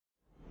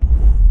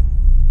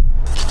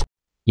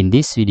In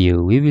this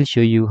video, we will show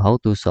you how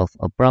to solve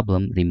a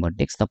problem remote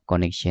desktop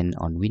connection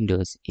on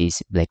Windows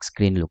is black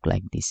screen look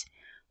like this.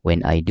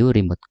 When I do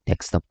remote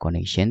desktop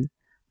connection,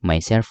 my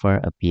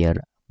server appear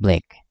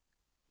black.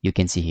 You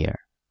can see here.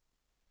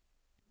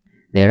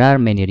 There are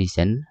many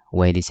reasons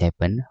why this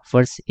happen.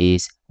 First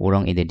is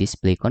wrong in the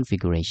display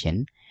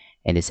configuration,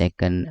 and the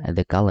second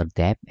the color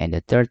depth, and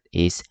the third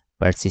is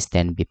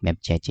persistent bitmap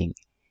changing.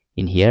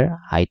 In here,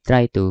 I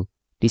try to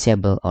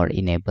disable or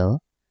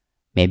enable.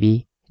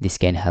 Maybe this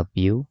can help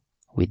you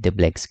with the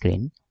black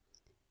screen.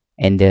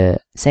 And the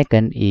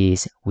second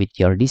is with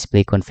your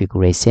display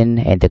configuration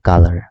and the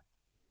color.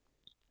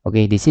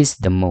 Okay, this is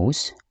the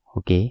most,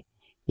 okay,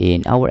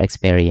 in our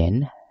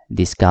experience,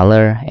 this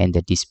color and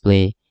the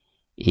display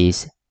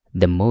is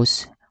the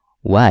most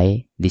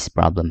why this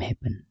problem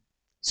happened.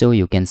 So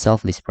you can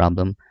solve this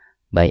problem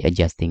by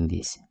adjusting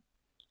this,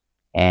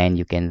 and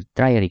you can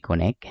try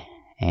reconnect,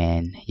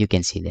 and you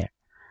can see there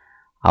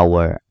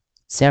our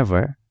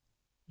server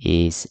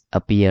is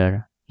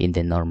appear in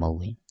the normal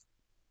way.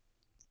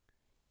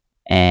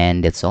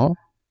 And that's all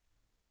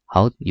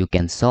how you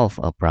can solve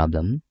a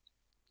problem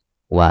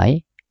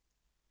why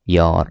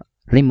your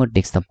remote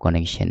desktop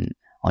connection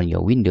on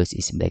your Windows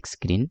is black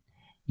screen.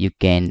 You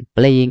can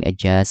playing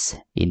adjust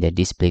in the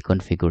display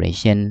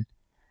configuration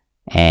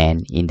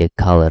and in the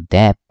color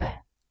depth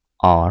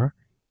or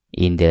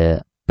in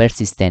the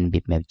persistent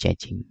bitmap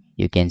changing.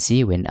 You can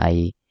see when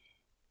I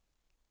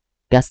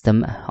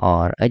custom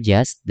or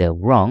adjust the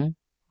wrong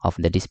of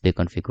the display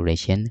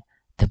configuration,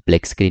 the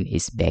black screen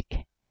is back.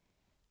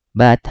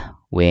 But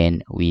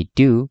when we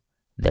do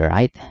the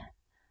right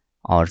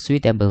or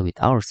suitable with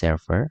our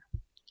server,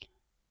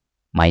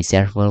 my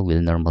server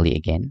will normally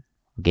again.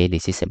 Okay,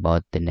 this is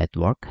about the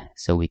network,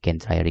 so we can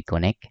try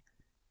reconnect.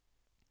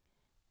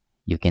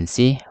 You can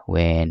see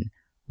when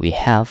we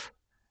have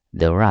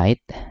the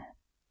right,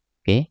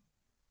 okay,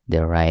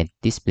 the right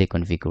display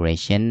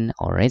configuration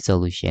or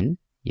resolution,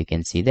 you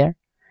can see there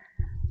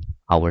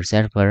our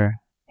server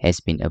has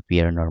been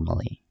appear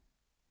normally.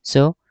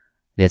 So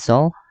that's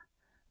all.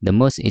 The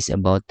most is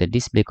about the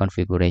display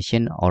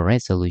configuration or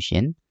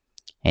resolution,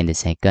 and the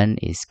second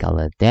is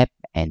color depth,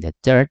 and the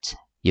third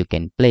you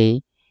can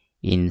play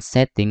in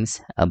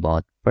settings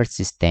about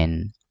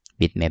persistent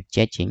bitmap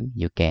changing.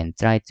 You can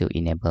try to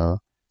enable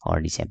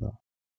or disable.